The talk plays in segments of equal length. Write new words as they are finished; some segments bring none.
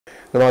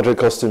The Nigerian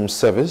Customs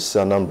Service,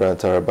 Adamawa And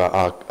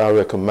Taraba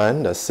Area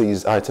Command has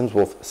seized items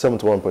worth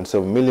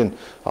 71.7 million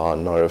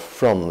naira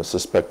from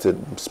suspected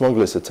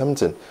smugglers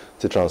attempting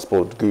to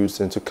transport goods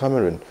into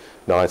Cameroon.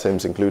 The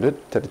items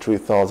included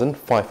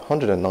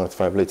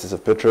 33,595 litres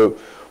of petrol,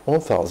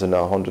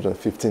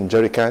 1,115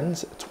 jerry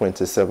cans,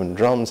 27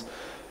 drums,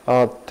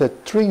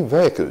 3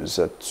 vehicles,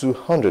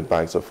 200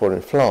 bags of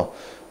foreign flour,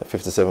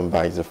 57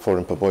 bags of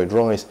foreign parboiled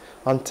rice,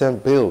 and 10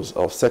 bales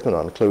of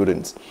second-hand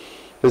clothing.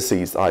 The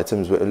seized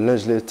items were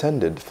allegedly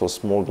intended for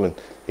smuggling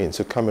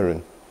into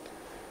Cameroon.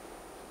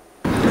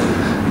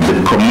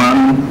 The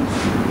command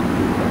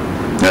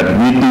had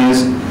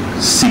witnessed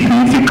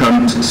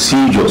significant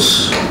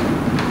seizures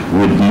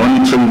with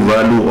monetary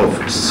value of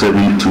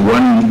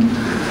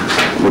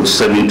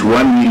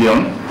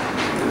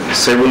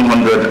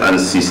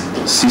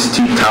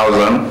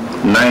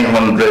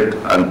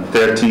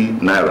 71,760,930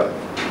 naira.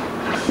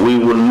 We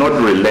will not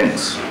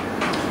relent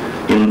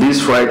in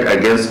this fight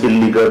against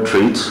illegal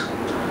trade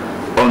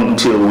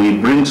until we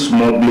bring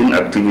smuggling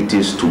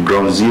activities to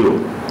ground zero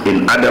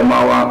in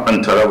Adamawa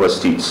and Taraba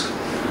states.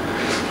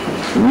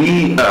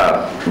 We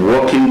are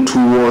working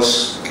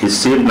towards a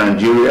safe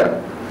Nigeria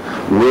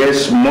where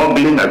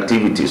smuggling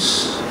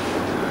activities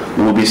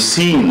will be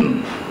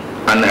seen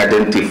and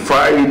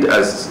identified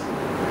as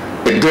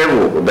a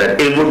devil that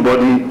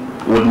everybody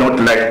would not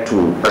like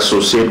to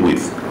associate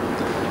with.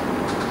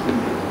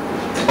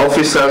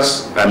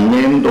 Officers and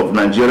men of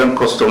Nigerian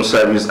Customs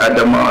Service,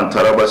 Adamawa and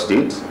Taraba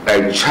State,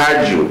 I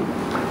charge you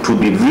to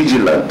be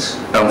vigilant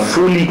and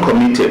fully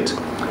committed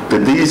to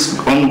this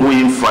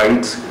ongoing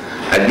fight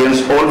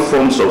against all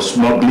forms of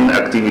smuggling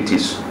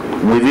activities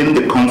within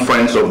the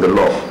confines of the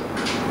law.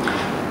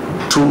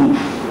 To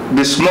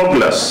the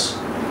smugglers,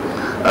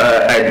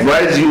 I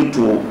advise you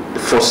to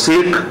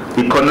forsake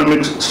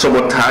economic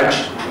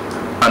sabotage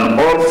and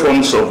all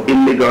forms of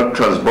illegal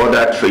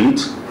transborder trade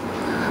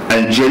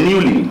and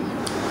genuinely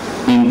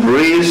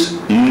embrace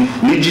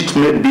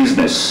legitimate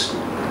business,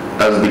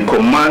 as the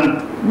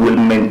command will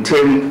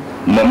maintain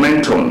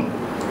momentum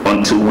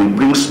until we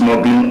bring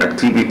smuggling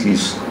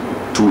activities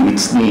to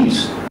its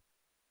knees.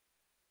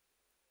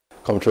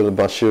 Comptroller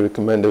Bashir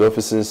recommended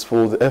officers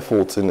for the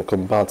efforts in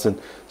combating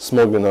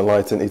smuggling and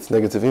lightening its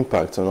negative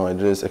impact on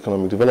Nigeria's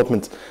economic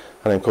development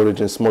and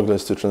encouraging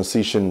smugglers to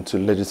transition to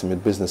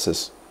legitimate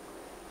businesses.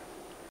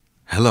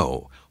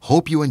 Hello,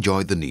 hope you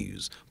enjoyed the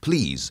news.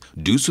 Please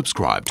do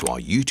subscribe to our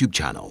YouTube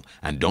channel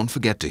and don't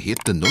forget to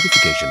hit the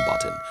notification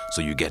button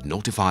so you get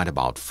notified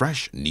about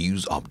fresh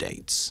news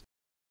updates.